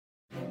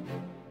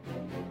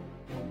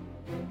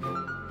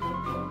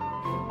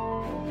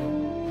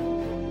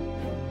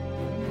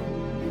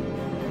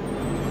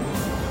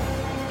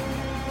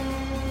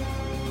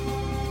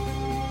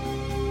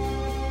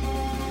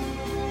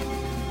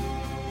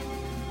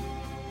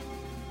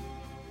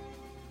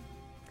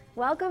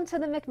Welcome to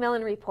the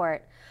Macmillan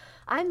Report.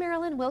 I'm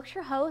Marilyn Wilkes,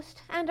 your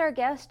host, and our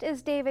guest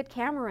is David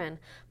Cameron,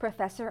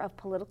 Professor of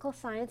Political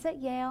Science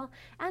at Yale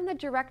and the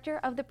Director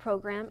of the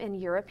Program in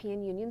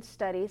European Union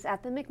Studies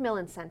at the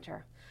Macmillan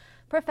Center.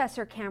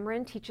 Professor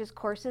Cameron teaches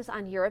courses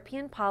on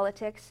European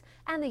politics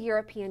and the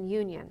European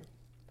Union.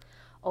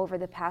 Over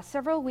the past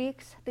several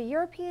weeks, the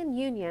European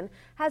Union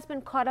has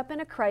been caught up in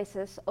a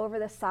crisis over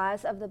the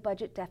size of the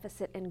budget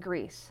deficit in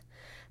Greece.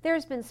 There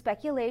has been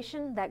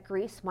speculation that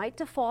Greece might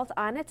default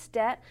on its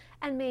debt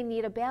and may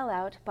need a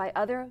bailout by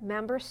other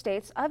member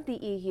states of the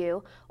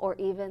EU or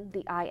even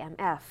the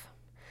IMF.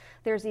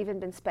 There's even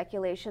been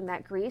speculation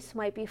that Greece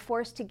might be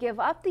forced to give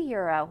up the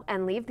euro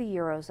and leave the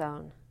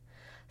Eurozone.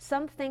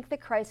 Some think the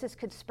crisis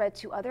could spread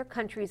to other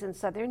countries in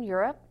southern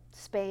Europe,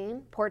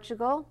 Spain,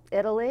 Portugal,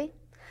 Italy,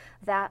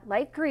 that,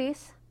 like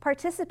Greece,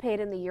 participate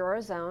in the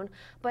Eurozone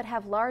but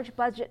have large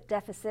budget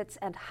deficits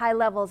and high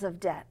levels of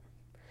debt.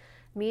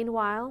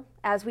 Meanwhile,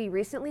 as we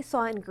recently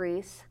saw in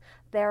Greece,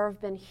 there have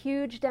been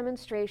huge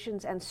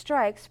demonstrations and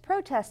strikes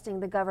protesting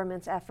the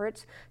government's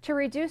efforts to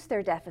reduce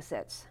their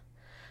deficits.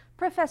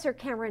 Professor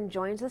Cameron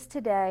joins us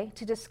today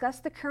to discuss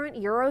the current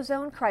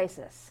Eurozone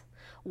crisis,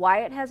 why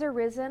it has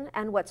arisen,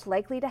 and what's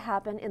likely to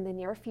happen in the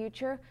near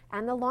future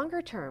and the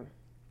longer term.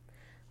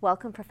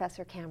 Welcome,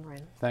 Professor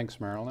Cameron.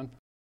 Thanks, Marilyn.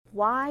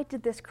 Why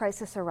did this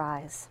crisis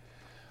arise?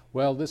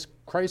 Well, this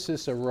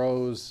crisis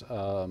arose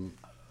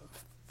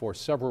for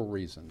several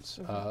reasons.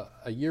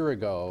 A year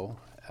ago,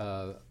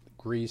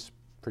 Greece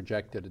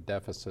projected a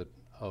deficit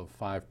of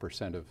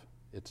 5% of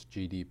its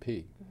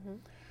GDP.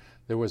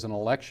 There was an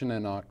election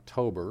in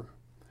October,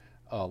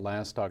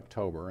 last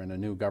October, and a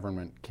new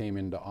government came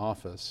into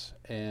office,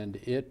 and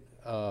it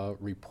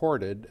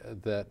reported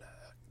that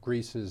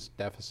Greece's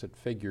deficit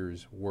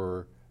figures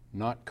were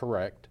not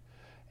correct,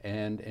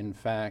 and in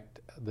fact,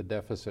 the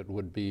deficit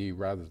would be,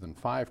 rather than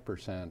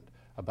 5%,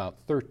 about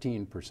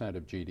 13%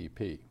 of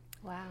GDP.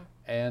 Wow.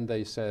 And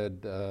they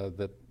said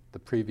that the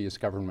previous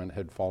government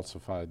had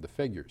falsified the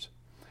figures.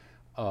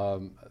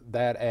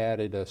 That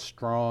added a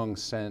strong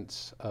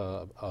sense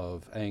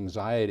of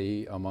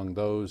anxiety among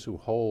those who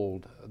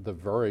hold the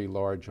very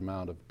large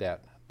amount of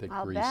debt that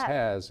Greece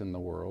has in the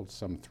world,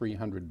 some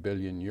 300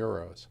 billion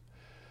euros.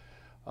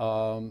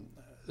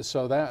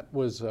 So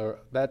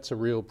that's a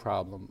real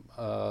problem,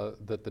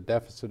 that the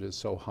deficit is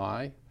so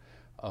high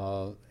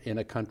in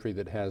a country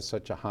that has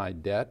such a high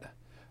debt.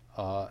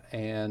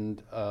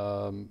 And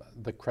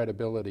the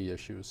credibility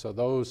issues. So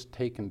those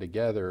taken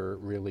together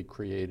really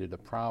created a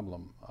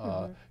problem.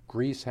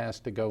 Greece has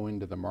to go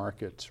into the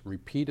markets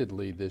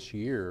repeatedly this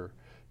year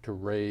to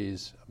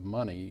raise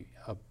money,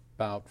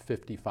 about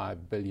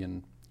 55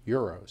 billion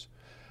euros.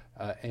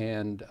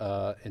 And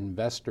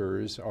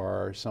investors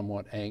are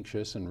somewhat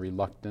anxious and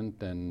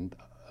reluctant and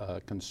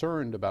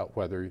concerned about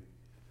whether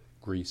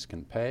Greece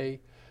can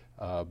pay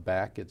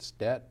back its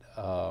debt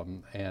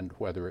and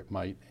whether it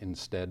might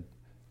instead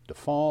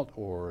default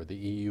or the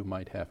EU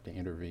might have to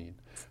intervene.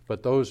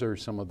 But those are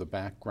some of the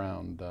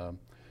background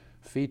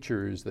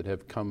features that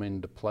have come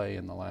into play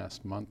in the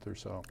last month or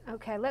so.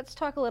 Okay, let's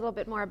talk a little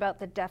bit more about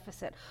the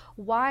deficit.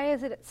 Why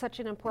is it such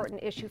an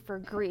important issue for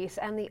Greece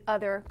and the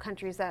other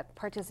countries that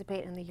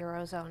participate in the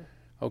Eurozone?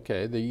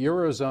 Okay, the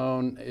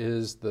Eurozone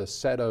is the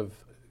set of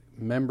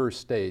member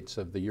states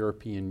of the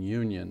European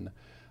Union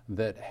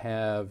that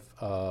have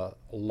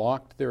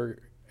locked their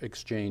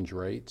exchange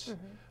rates,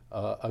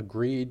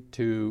 agreed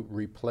to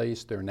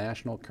replace their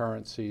national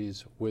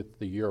currencies with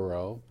the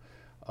euro,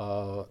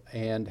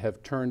 and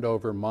have turned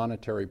over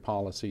monetary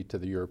policy to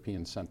the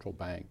European Central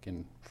Bank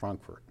in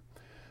Frankfurt.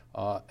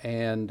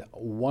 And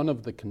one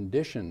of the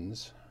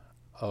conditions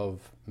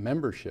of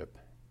membership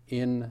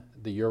in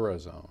the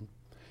Eurozone,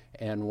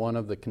 and one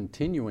of the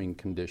continuing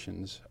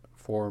conditions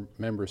for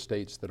member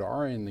states that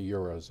are in the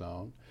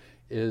Eurozone,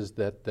 is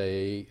that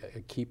they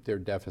keep their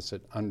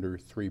deficit under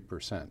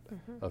 3%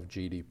 of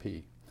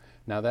GDP.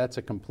 Now that's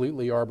a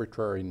completely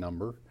arbitrary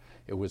number.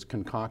 It was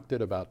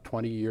concocted about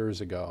 20 years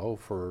ago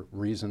for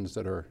reasons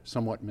that are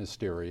somewhat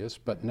mysterious,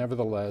 but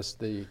nevertheless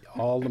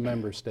all the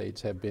member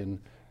states have been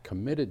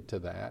committed to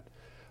that.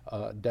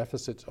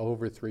 Deficits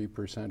over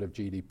 3% of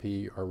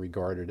GDP are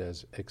regarded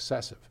as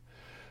excessive.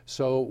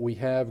 So we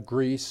have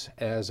Greece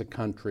as a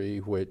country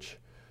which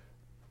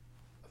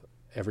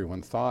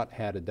everyone thought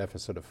had a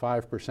deficit of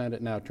 5%.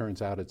 It now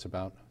turns out it's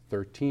about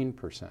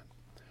 13%.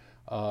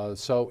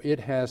 So it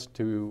has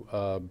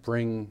to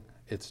bring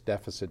its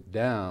deficit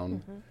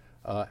down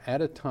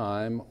at a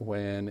time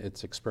when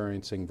it's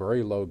experiencing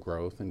very low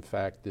growth. In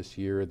fact, this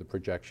year the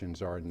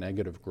projections are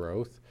negative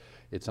growth.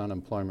 Its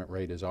unemployment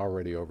rate is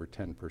already over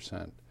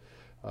 10%.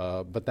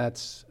 But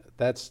that's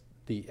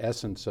the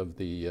essence of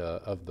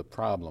the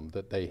problem,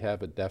 that they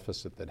have a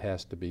deficit that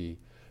has to be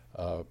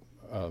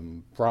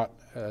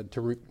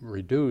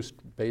reduced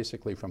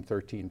basically from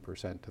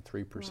 13% to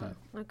 3%.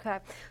 Wow. Okay,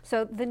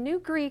 so the new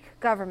Greek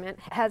government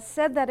has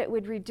said that it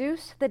would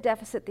reduce the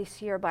deficit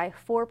this year by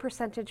 4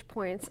 percentage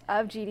points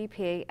of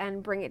GDP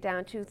and bring it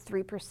down to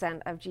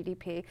 3% of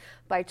GDP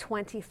by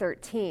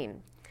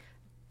 2013.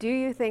 Do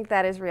you think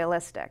that is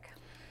realistic?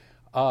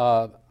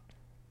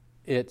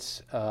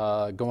 It's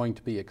going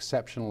to be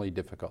exceptionally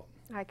difficult.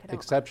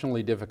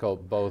 Exceptionally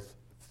difficult both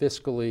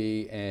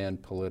fiscally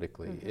and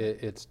politically.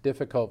 It's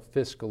difficult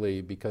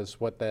fiscally because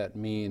what that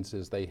means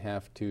is they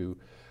have to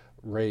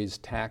raise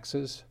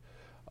taxes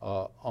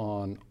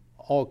on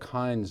all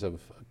kinds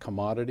of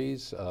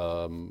commodities,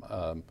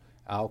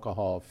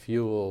 alcohol,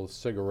 fuel,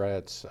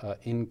 cigarettes,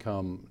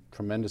 income,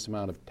 tremendous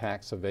amount of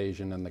tax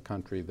evasion in the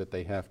country that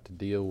they have to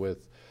deal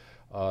with.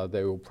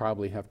 They will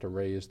probably have to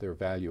raise their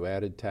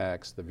value-added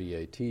tax, the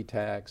VAT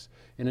tax.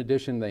 In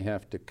addition, they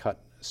have to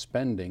cut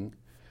spending,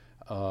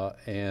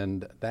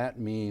 and that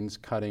means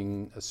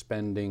cutting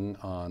spending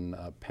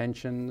on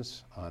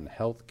pensions, on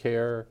health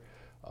care,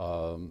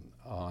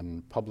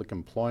 on public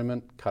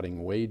employment,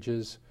 cutting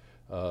wages,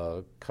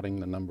 cutting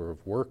the number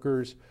of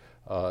workers.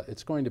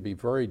 It's going to be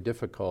very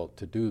difficult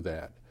to do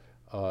that.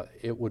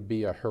 It would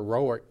be a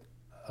heroic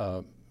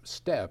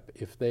step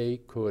if they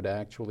could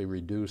actually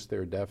reduce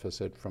their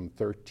deficit from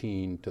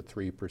 13 to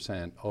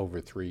 3% over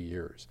 3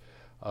 years.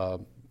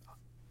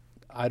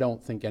 I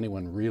don't think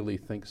anyone really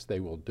thinks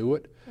they will do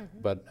it,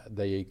 but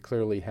they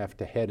clearly have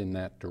to head in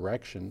that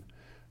direction,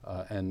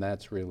 and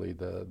that's really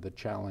the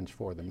challenge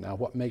for them. Now,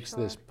 what makes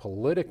this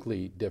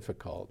politically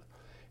difficult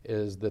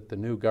is that the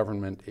new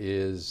government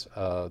is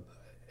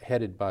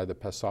headed by the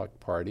PASOK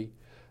party.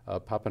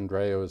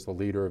 Papandreou is the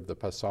leader of the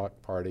PASOK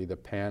party, the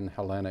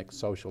Pan-Hellenic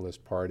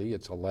Socialist Party.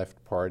 It's a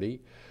left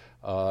party.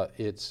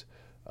 It's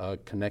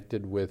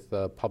connected with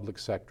public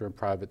sector and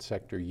private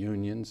sector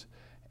unions,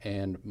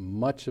 and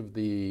much of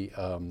the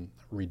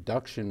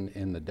reduction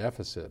in the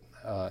deficit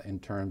in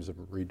terms of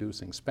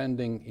reducing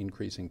spending,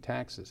 increasing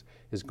taxes,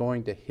 is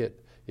going to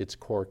hit its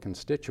core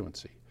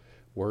constituency,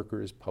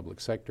 workers, public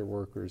sector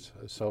workers,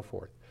 so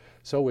forth.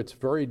 So it's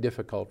very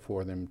difficult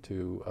for them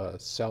to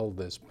sell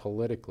this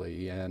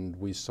politically, and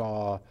we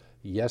saw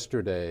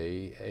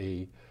yesterday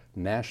a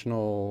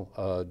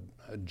national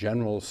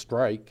general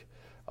strike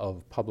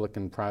of public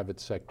and private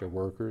sector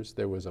workers.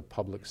 There was a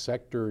public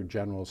sector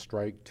general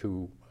strike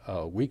 2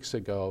 weeks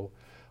ago,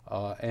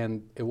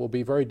 and it will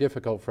be very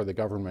difficult for the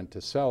government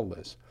to sell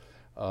this.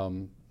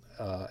 And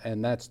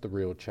that's the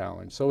real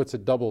challenge. So it's a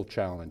double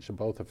challenge,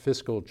 both a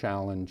fiscal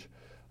challenge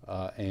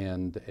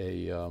and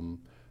a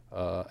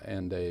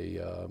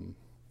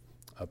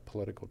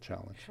political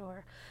challenge.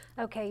 Sure.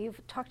 Okay,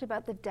 you've talked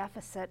about the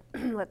deficit.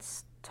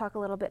 Let's talk a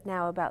little bit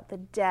now about the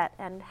debt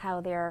and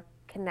how they're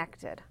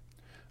connected.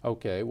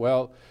 Okay,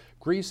 well,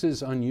 Greece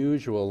is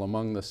unusual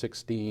among the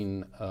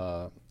 16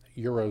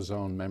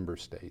 Eurozone member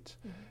states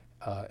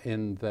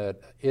in that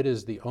it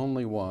is the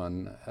only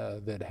one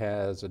that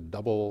has a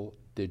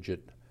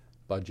double-digit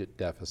budget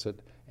deficit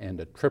and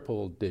a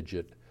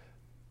triple-digit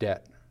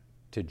debt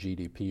to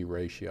GDP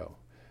ratio.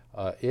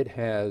 It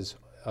has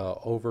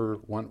well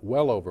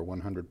over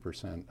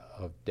 100%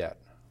 of debt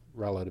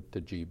relative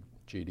to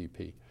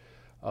GDP.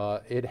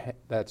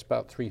 That's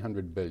about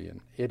 300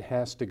 billion. It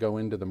has to go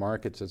into the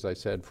markets, as I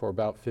said, for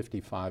about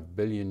 55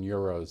 billion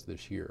euros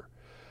this year.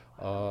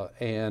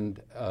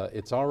 And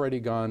it's already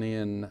gone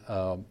in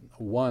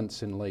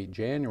once in late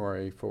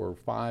January for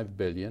 5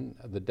 billion.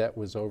 The debt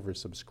was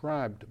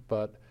oversubscribed,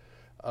 but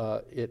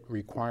it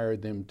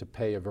required them to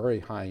pay a very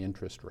high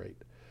interest rate.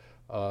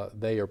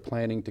 They are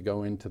planning to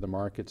go into the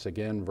markets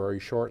again very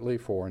shortly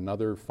for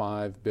another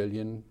 5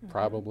 billion,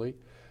 probably,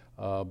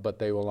 but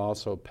they will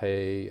also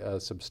pay a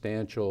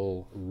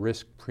substantial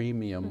risk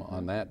premium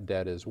on that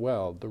debt as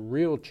well. The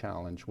real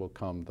challenge will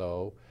come,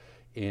 though,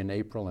 in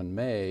April and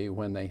May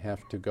when they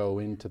have to go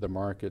into the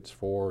markets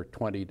for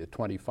 20 to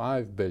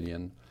 25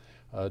 billion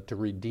to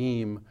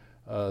redeem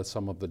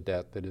some of the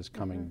debt that is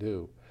coming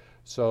due.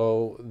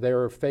 So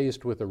they're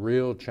faced with a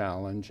real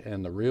challenge,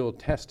 and the real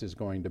test is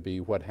going to be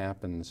what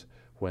happens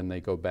when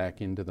they go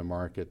back into the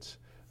markets,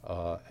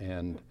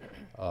 and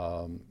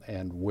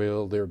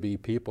will there be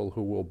people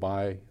who will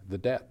buy the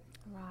debt?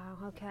 Wow,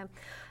 okay.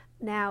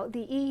 Now,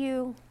 the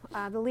EU,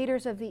 the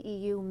leaders of the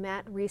EU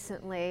met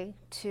recently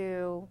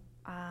to,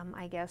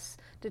 I guess,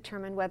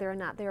 determine whether or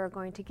not they are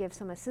going to give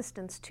some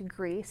assistance to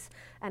Greece,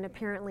 and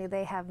apparently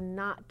they have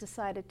not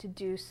decided to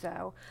do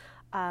so.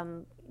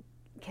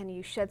 Can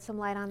you shed some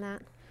light on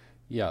that?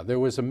 Yeah, there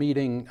was a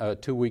meeting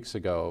 2 weeks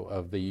ago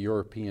of the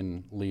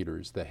European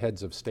leaders, the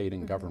heads of state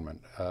and government.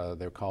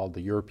 They're called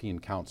the European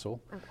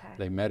Council. Okay.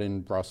 They met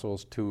in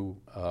Brussels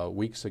 2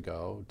 weeks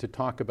ago to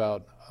talk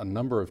about a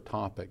number of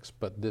topics,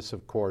 but this,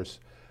 of course,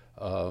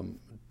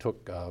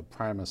 took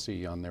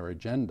primacy on their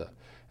agenda.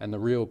 And the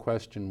real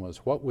question was,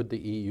 what would the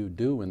EU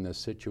do in this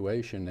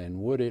situation, and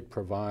would it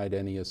provide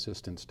any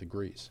assistance to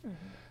Greece?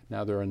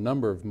 Now, there are a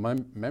number of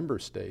member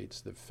states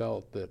that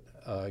felt that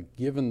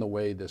given the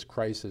way this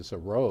crisis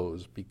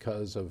arose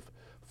because of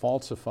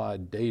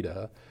falsified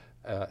data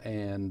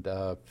and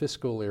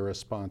fiscal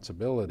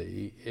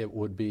irresponsibility, it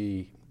would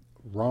be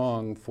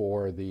wrong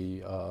for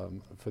the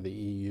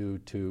EU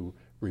to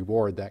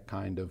reward that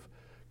kind of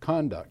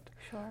conduct.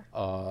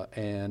 Sure.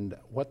 And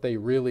what they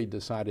really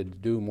decided to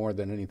do more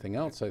than anything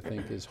else, I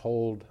think, is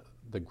hold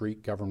the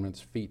Greek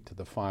government's feet to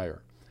the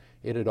fire.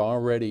 it had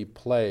already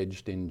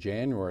pledged in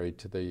January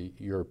to the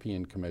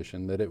European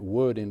Commission that it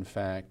would, in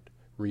fact,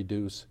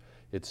 reduce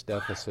its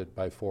deficit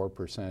by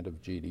 4%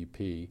 of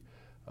GDP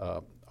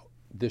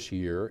this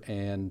year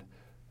and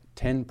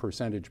 10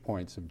 percentage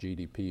points of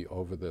GDP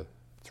over the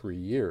 3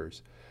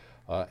 years.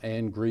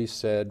 And Greece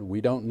said,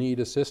 we don't need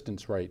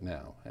assistance right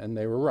now. And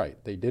they were right.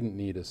 They didn't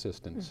need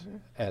assistance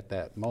at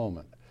that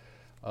moment.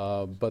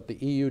 But the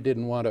EU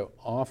didn't want to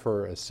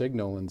offer a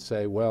signal and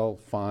say, well,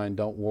 fine,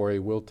 don't worry,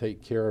 we'll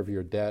take care of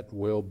your debt,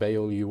 we'll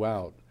bail you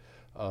out.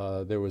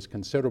 There was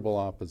considerable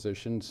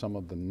opposition. Some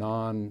of the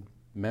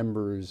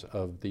non-members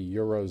of the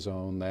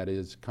Eurozone, that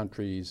is,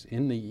 countries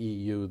in the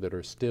EU that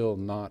are still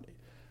not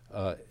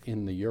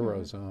in the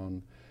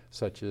Eurozone,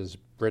 such as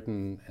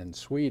Britain and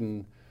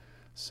Sweden,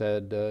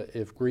 said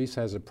if Greece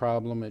has a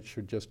problem, it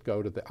should just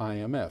go to the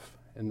IMF,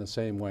 in the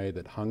same way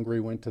that Hungary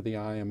went to the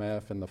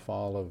IMF in the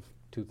fall of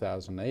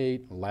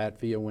 2008,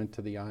 Latvia went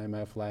to the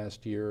IMF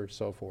last year,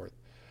 so forth.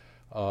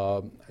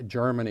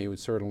 Germany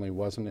certainly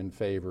wasn't in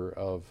favor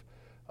of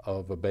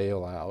a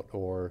bailout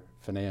or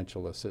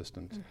financial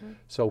assistance.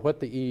 So what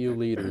the EU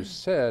leaders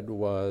said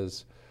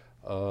was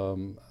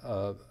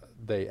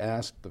they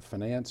asked the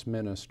finance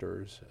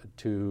ministers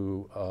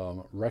to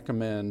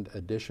recommend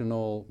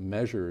additional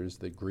measures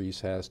that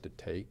Greece has to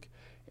take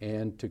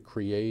and to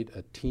create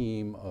a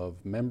team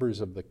of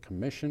members of the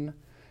Commission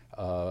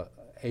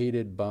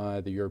aided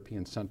by the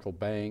European Central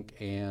Bank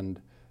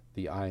and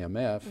the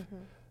IMF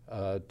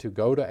to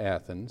go to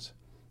Athens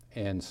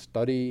and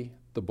study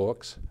the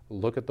books,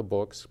 look at the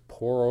books,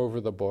 pore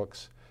over the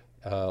books,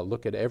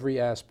 look at every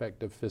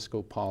aspect of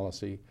fiscal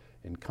policy,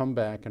 and come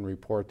back and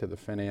report to the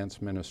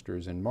finance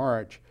ministers in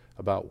March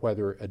about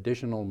whether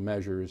additional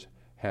measures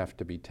have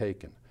to be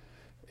taken.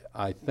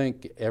 I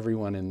think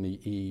everyone in the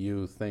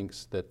EU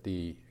thinks that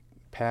the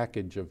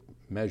package of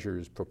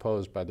measures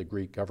proposed by the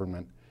Greek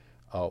government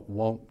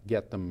won't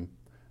get them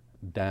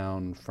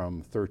down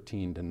from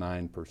 13 to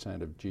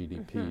 9% of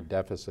GDP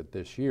deficit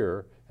this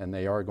year, and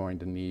they are going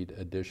to need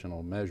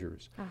additional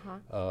measures.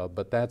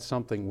 But that's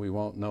something we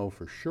won't know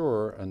for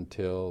sure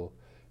until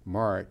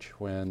March,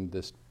 when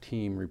this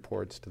team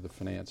reports to the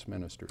finance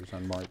ministers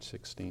on March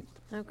 16th.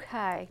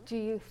 Okay. Do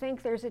you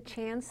think there's a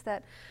chance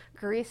that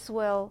Greece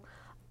will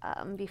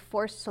be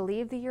forced to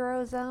leave the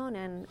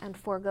Eurozone and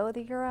forego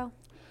the euro?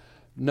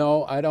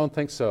 No, I don't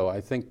think so.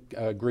 I think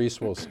Greece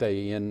will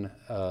stay in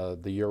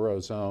the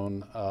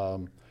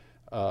Eurozone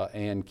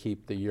and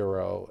keep the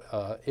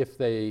euro. If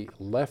they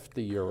left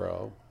the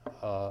euro,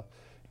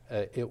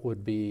 it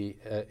would be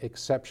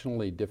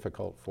exceptionally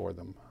difficult for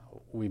them.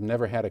 We've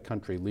never had a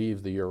country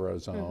leave the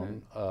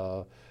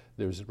Eurozone.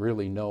 There's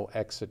really no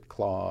exit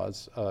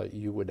clause.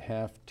 You would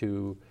have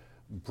to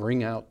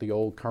bring out the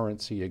old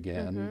currency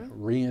again,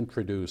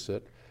 reintroduce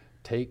it,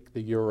 take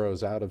the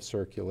euros out of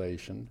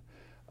circulation.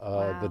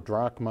 The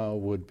drachma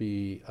would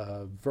be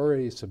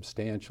very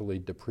substantially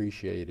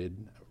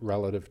depreciated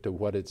relative to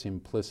what its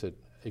implicit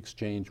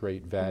exchange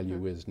rate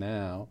value is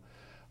now.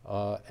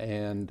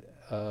 And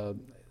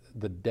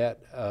the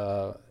debt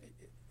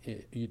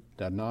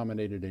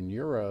denominated in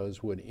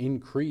euros would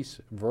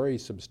increase very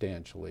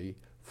substantially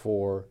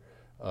for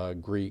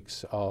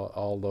Greeks,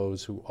 all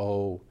those who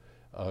owe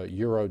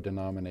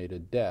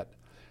euro-denominated debt.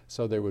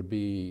 So there would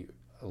be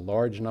a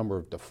large number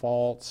of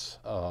defaults,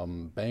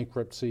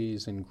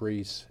 bankruptcies in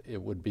Greece.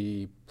 It would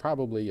be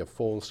probably a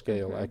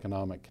full-scale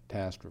economic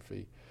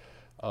catastrophe.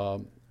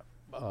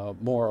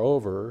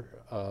 Moreover,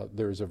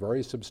 there's a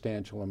very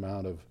substantial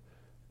amount of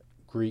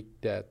Greek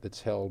debt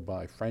that's held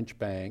by French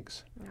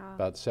banks,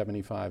 about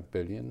 75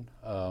 billion,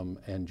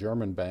 and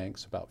German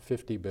banks, about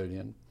 50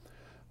 billion.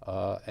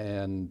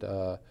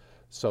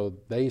 So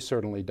they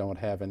certainly don't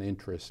have an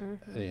interest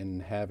in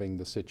having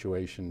the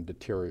situation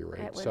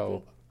deteriorate.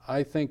 So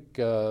I think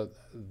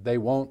they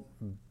won't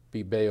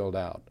be bailed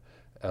out.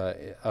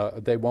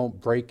 They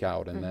won't break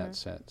out in that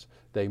sense.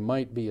 They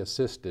might be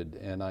assisted,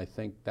 and I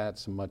think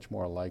that's much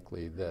more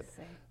likely that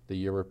the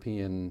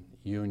European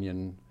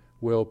Union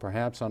will,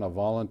 perhaps on a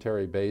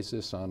voluntary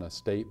basis, on a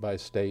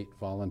state-by-state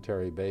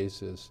voluntary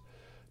basis,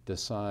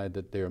 decide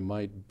that there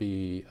might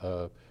be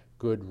a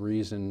good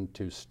reason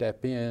to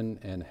step in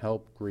and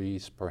help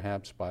Greece,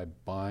 perhaps by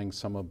buying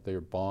some of their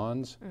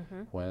bonds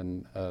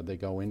when they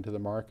go into the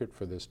market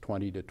for this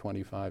 20 to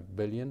 25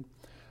 billion,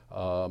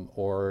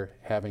 or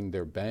having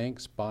their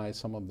banks buy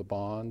some of the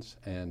bonds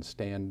and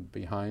stand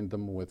behind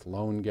them with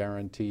loan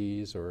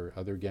guarantees or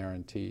other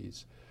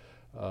guarantees.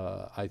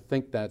 I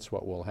think that's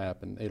what will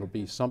happen. It'll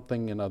be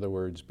something, in other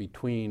words,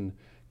 between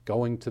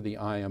going to the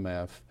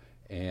IMF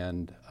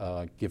and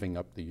giving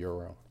up the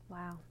euro.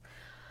 Wow.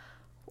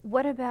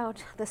 What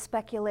about the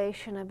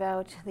speculation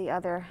about the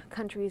other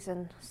countries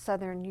in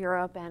Southern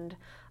Europe and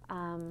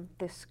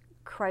this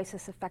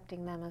crisis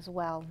affecting them as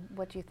well?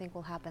 What do you think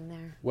will happen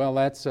there? Well,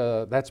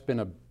 that's been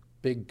a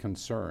big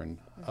concern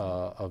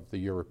of the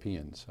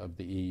Europeans, of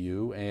the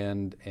EU,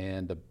 and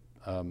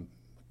a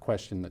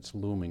question that's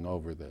looming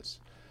over this.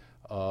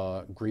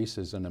 Greece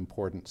is an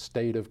important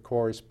state, of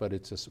course, but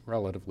it's a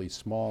relatively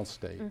small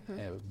state.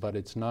 But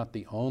it's not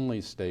the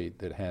only state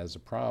that has a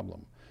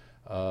problem.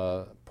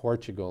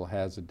 Portugal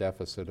has a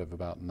deficit of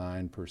about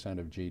 9%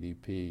 of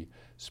GDP.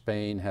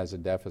 Spain has a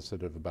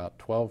deficit of about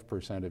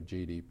 12% of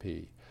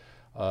GDP.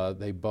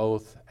 They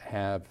both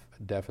have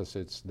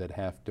deficits that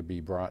have to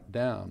be brought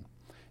down.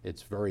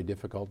 It's very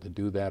difficult to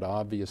do that,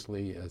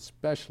 obviously,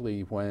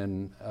 especially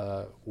when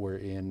we're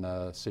in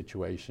a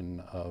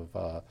situation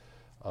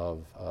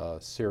of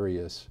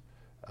serious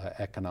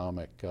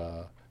economic,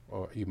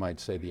 or you might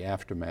say the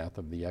aftermath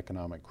of the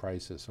economic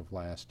crisis of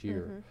last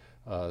year.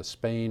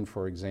 Spain,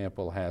 for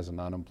example, has an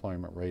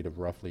unemployment rate of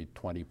roughly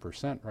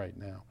 20% right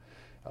now.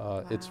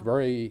 Wow. It's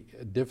very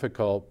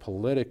difficult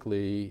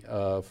politically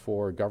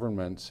for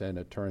governments, and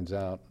it turns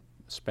out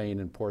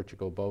Spain and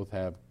Portugal both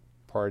have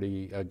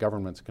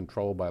governments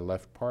controlled by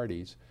left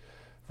parties.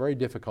 Very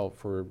difficult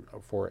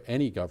for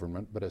any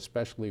government, but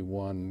especially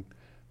one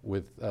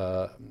with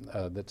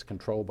that's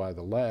controlled by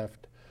the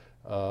left,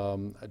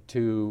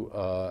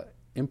 to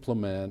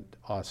implement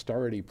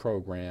austerity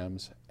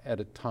programs at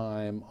a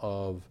time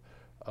of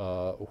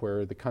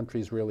where the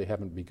countries really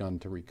haven't begun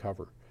to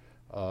recover.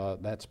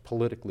 That's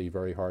politically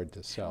very hard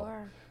to sell.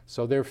 Sure.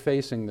 So they're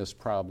facing this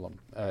problem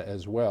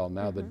as well.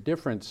 Now the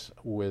difference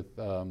with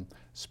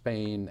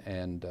Spain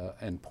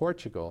and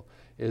Portugal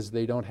is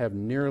they don't have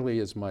nearly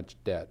as much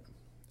debt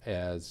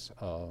as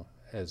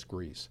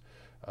Greece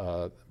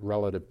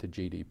relative to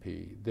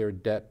GDP. Their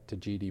debt to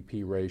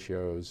GDP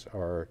ratios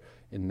are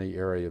in the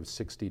area of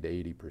 60 to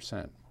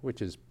 80%,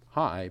 which is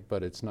high,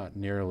 but it's not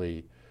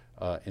nearly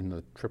in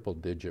the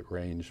triple-digit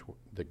range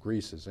that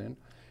Greece is in.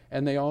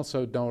 And they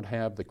also don't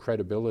have the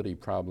credibility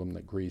problem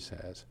that Greece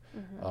has.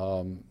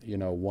 You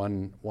know,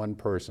 one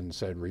person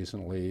said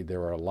recently,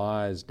 there are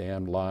lies,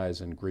 damned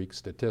lies in Greek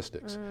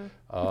statistics.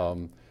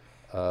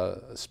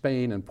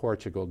 Spain and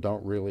Portugal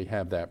don't really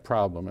have that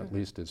problem, at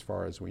least as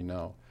far as we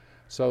know.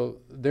 So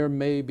there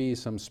may be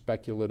some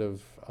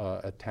speculative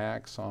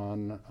attacks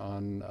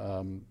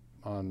on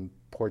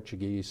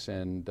Portuguese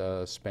and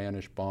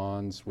Spanish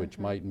bonds, which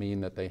might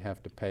mean that they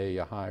have to pay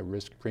a high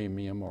risk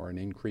premium or an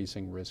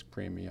increasing risk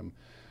premium.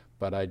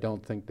 But I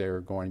don't think they're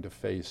going to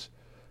face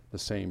the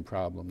same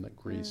problem that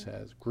Greece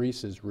has.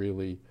 Greece is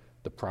really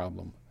the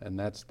problem, and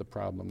that's the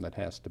problem that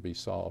has to be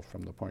solved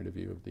from the point of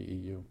view of the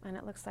EU. And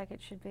it looks like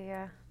it should be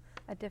a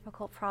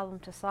difficult problem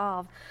to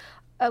solve.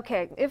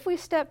 Okay, if we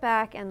step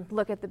back and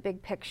look at the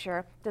big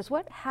picture, does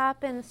what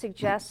happened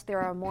suggest there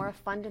are more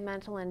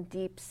fundamental and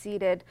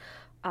deep-seated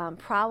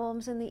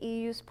problems in the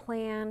EU's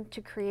plan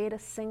to create a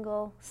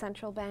single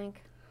central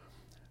bank?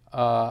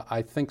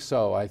 I think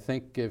so. I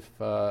think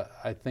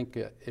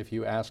if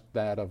you ask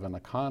that of an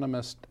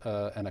economist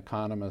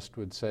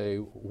would say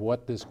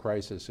what this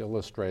crisis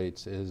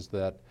illustrates is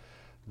that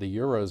the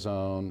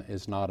Eurozone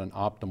is not an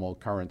optimal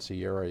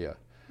currency area.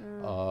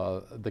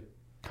 The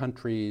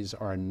countries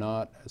are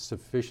not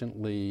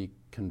sufficiently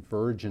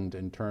convergent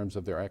in terms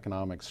of their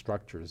economic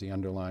structures, the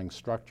underlying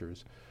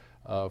structures,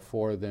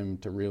 for them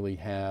to really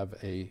have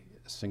a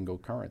single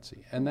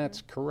currency. And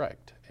that's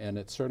correct. And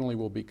it certainly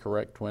will be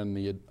correct when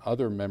the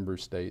other member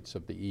states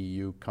of the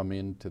EU come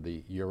into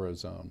the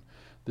Eurozone.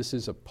 This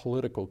is a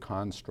political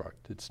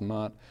construct. It's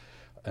not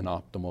an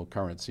optimal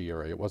currency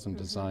area. It wasn't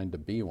designed to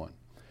be one.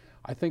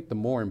 I think the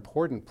more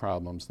important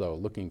problems, though,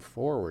 looking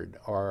forward,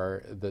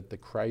 are that the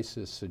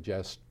crisis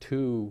suggests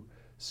two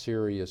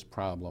serious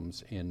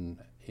problems in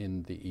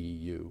the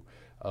EU.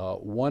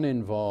 One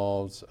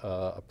involves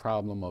a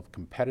problem of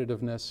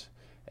competitiveness,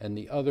 and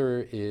the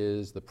other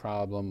is the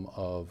problem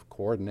of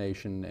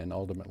coordination and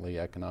ultimately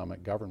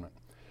economic government.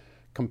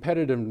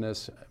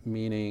 Competitiveness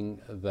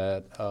meaning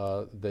that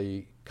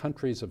the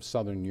countries of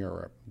Southern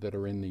Europe that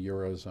are in the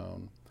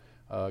Eurozone,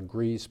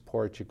 Greece,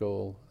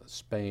 Portugal,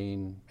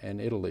 Spain, and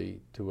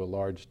Italy to a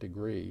large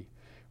degree,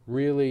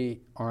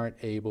 really aren't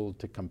able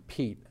to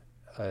compete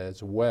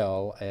as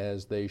well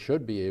as they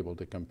should be able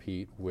to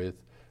compete with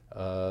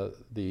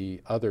the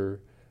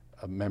other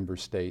member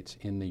states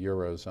in the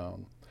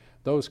Eurozone.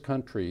 Those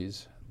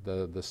countries,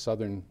 the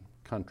southern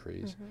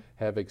countries,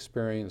 have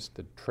experienced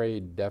a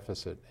trade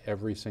deficit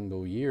every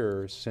single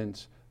year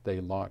since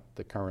they locked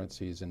the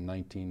currencies in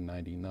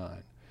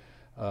 1999.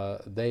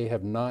 They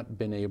have not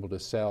been able to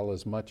sell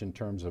as much in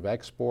terms of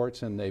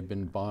exports, and they've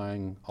been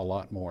buying a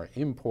lot more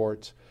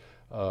imports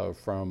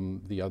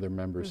from the other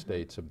member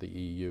states of the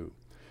EU.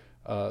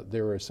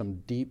 There are some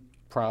deep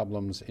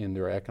problems in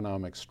their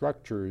economic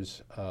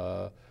structures,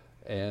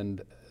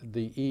 and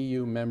the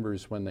EU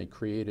members, when they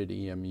created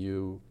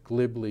EMU,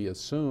 glibly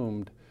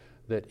assumed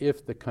that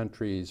if the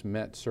countries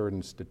met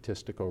certain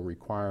statistical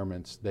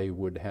requirements, they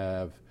would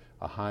have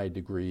a high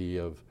degree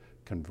of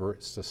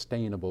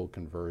sustainable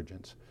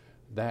convergence.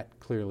 That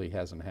clearly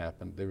hasn't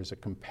happened. There's a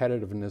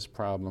competitiveness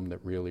problem that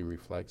really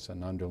reflects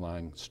an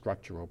underlying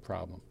structural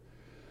problem.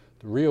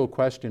 The real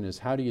question is,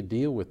 how do you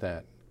deal with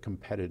that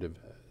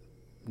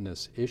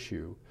competitiveness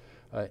issue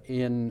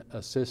in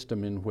a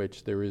system in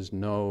which there is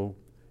no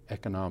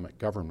economic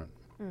government?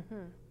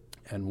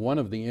 And one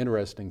of the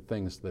interesting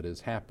things that has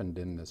happened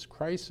in this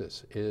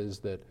crisis is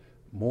that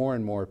more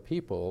and more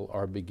people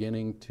are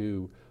beginning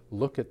to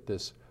look at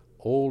this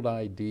old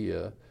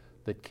idea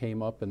that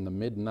came up in the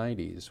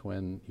mid-90s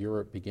when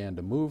Europe began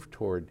to move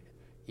toward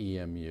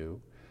EMU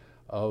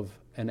of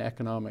an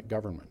economic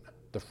government.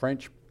 The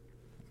French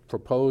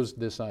proposed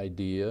this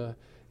idea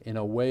in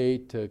a way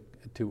to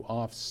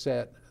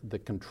offset the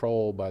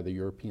control by the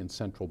European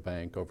Central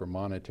Bank over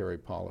monetary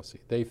policy.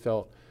 They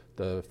felt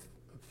the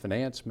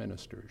finance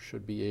ministers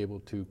should be able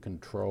to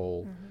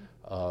control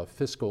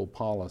fiscal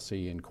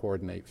policy and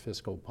coordinate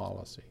fiscal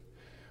policy.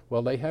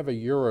 Well, they have a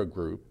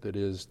Eurogroup that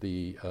is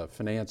the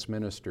finance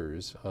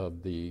ministers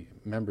of the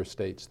member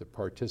states that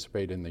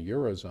participate in the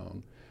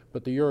Eurozone,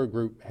 but the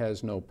Eurogroup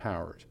has no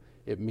powers.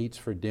 It meets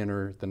for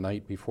dinner the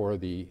night before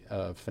the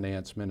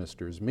finance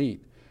ministers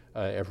meet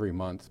every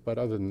month, but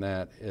other than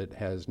that, it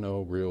has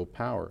no real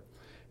power.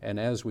 And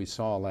as we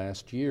saw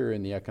last year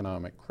in the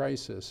economic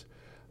crisis,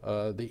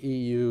 the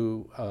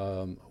EU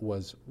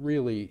was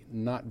really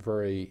not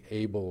very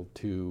able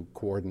to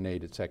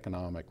coordinate its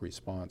economic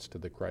response to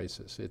the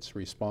crisis. Its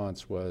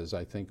response was,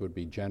 I think it would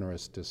be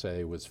generous to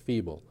say, was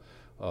feeble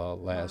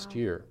last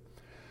year.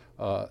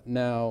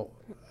 Now,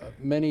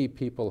 many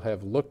people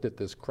have looked at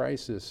this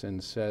crisis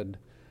and said,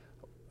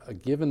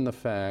 given the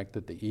fact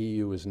that the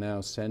EU is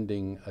now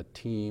sending a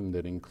team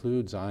that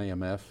includes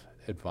IMF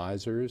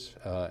advisors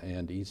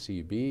and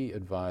ECB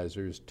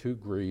advisors to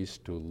Greece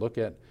to look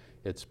at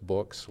its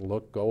books,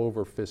 go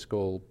over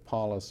fiscal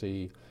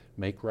policy,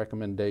 make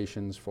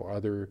recommendations for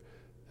other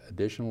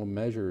additional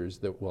measures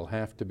that will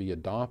have to be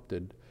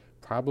adopted,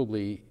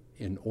 probably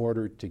in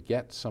order to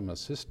get some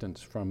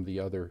assistance from the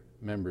other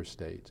member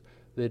states,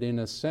 that in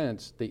a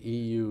sense the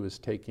EU is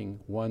taking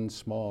one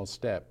small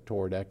step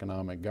toward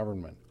economic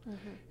government.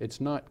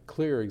 It's not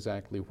clear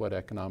exactly what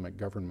economic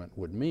government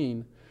would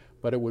mean,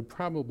 but it would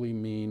probably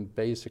mean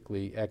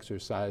basically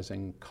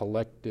exercising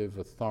collective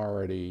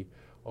authority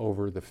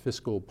over the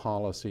fiscal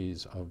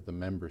policies of the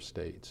member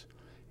states.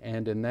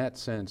 And in that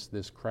sense,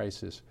 this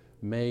crisis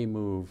may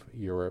move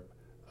Europe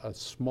a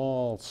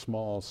small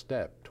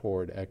step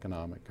toward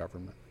economic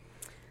government.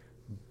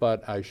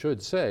 But I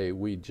should say,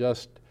 we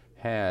just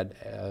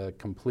had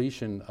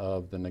completion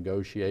of the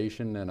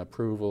negotiation and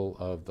approval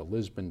of the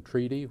Lisbon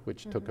Treaty,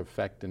 which took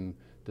effect in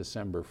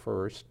December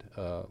 1st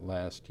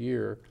last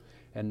year.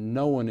 And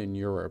no one in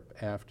Europe,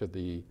 after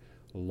the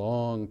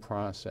long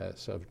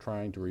process of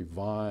trying to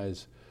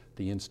revise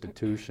the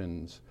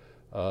institutions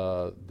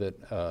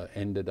that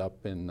ended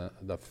up in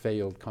the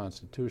failed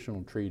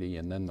constitutional treaty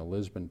and then the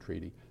Lisbon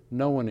Treaty,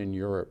 no one in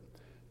Europe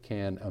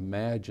can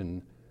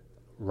imagine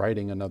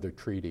writing another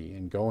treaty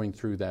and going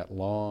through that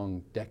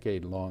long,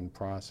 decade-long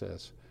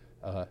process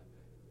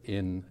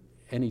in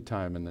any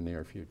time in the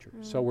near future.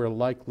 So we're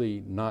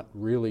likely not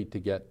really to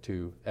get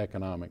to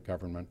economic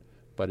government,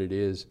 but it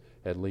is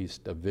at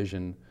least a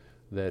vision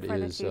that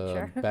is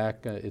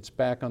back, it's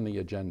back on the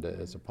agenda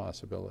as a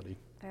possibility.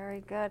 Very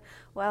good.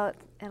 Well,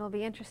 it'll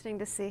be interesting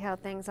to see how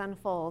things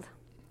unfold.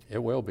 It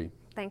will be.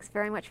 Thanks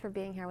very much for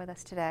being here with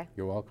us today.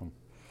 You're welcome.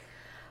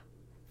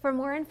 For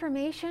more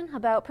information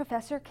about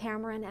Professor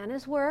Cameron and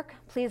his work,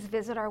 please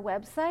visit our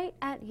website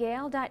at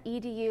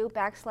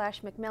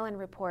yale.edu/Macmillan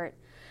Report.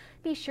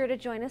 Be sure to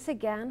join us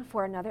again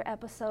for another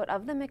episode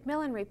of the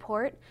Macmillan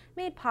Report,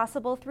 made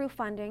possible through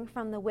funding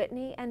from the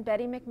Whitney and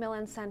Betty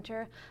Macmillan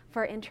Center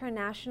for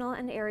International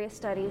and Area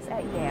Studies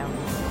at Yale.